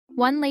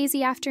One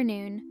lazy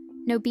afternoon,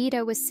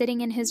 Nobita was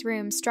sitting in his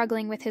room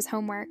struggling with his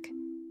homework.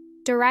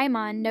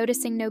 Doraemon,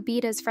 noticing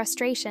Nobita's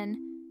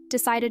frustration,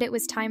 decided it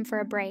was time for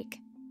a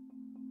break.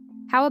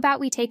 "How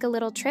about we take a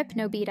little trip,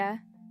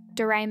 Nobita?"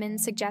 Doraemon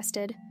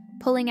suggested,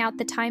 pulling out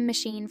the time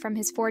machine from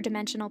his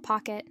four-dimensional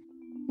pocket.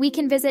 "We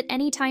can visit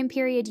any time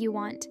period you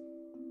want."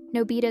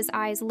 Nobita's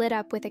eyes lit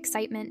up with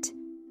excitement.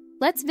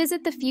 "Let's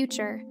visit the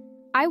future.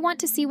 I want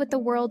to see what the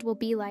world will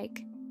be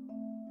like."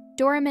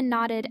 Doraemon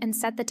nodded and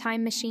set the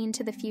time machine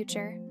to the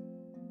future.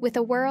 With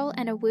a whirl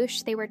and a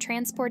whoosh, they were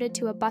transported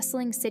to a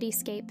bustling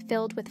cityscape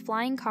filled with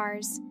flying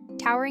cars,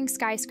 towering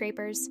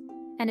skyscrapers,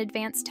 and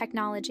advanced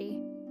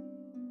technology.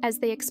 As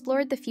they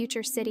explored the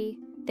future city,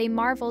 they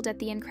marveled at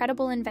the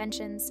incredible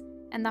inventions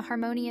and the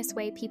harmonious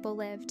way people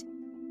lived.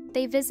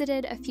 They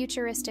visited a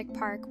futuristic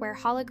park where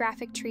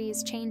holographic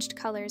trees changed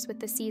colors with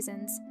the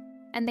seasons,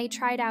 and they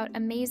tried out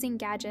amazing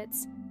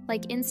gadgets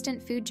like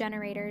instant food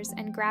generators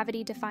and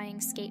gravity-defying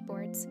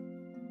skateboards.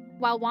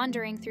 While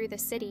wandering through the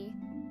city,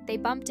 they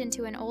bumped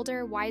into an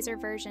older, wiser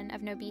version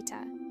of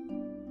Nobita.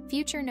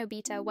 Future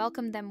Nobita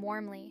welcomed them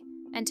warmly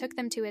and took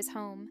them to his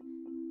home,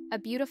 a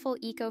beautiful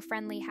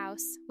eco-friendly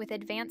house with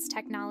advanced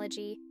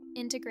technology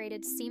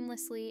integrated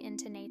seamlessly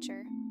into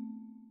nature.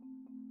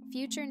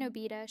 Future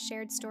Nobita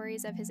shared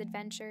stories of his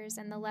adventures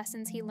and the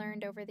lessons he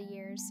learned over the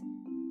years.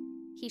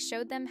 He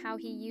showed them how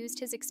he used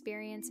his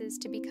experiences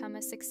to become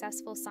a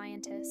successful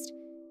scientist,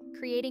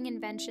 creating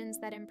inventions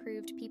that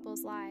improved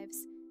people's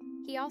lives.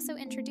 He also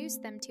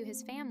introduced them to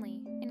his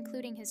family,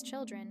 including his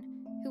children,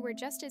 who were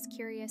just as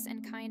curious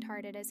and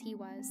kind-hearted as he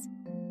was.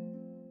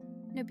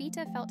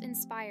 Nobita felt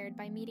inspired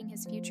by meeting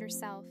his future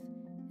self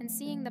and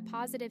seeing the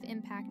positive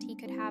impact he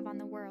could have on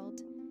the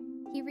world.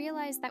 He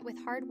realized that with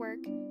hard work,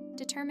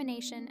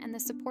 determination, and the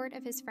support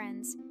of his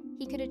friends,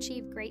 he could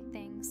achieve great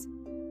things.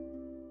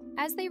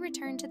 As they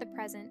returned to the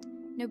present,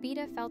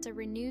 Nobita felt a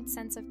renewed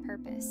sense of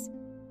purpose.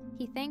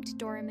 He thanked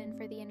Doraemon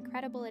for the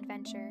incredible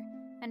adventure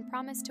and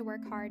promised to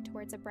work hard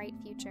towards a bright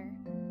future.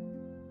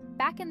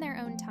 Back in their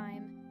own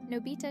time,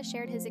 Nobita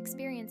shared his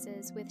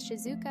experiences with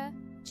Shizuka,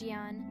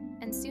 Jian,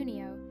 and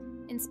Sunio,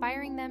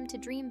 inspiring them to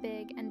dream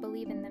big and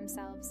believe in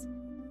themselves.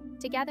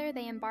 Together,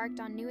 they embarked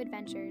on new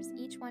adventures,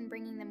 each one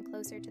bringing them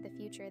closer to the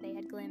future they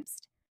had glimpsed.